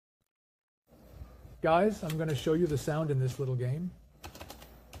Guys, I'm going to show you the sound in this little game.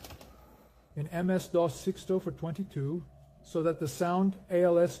 In msdos6.22, so that the sound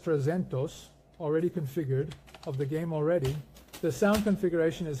ALS300, already configured, of the game already. The sound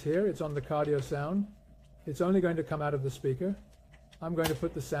configuration is here. It's on the cardio sound. It's only going to come out of the speaker. I'm going to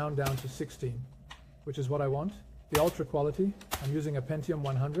put the sound down to 16, which is what I want. The ultra quality. I'm using a Pentium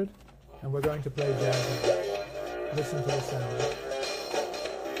 100, and we're going to play jazz. Listen to the sound.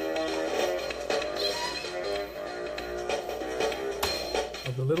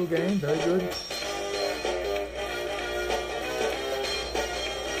 Of the little game, very good.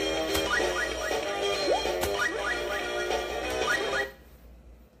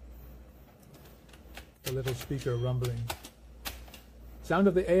 The little speaker rumbling. Sound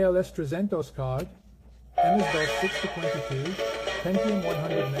of the ALS300 card, msdos6.22, Pentium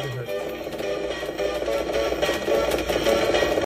 100 MHz.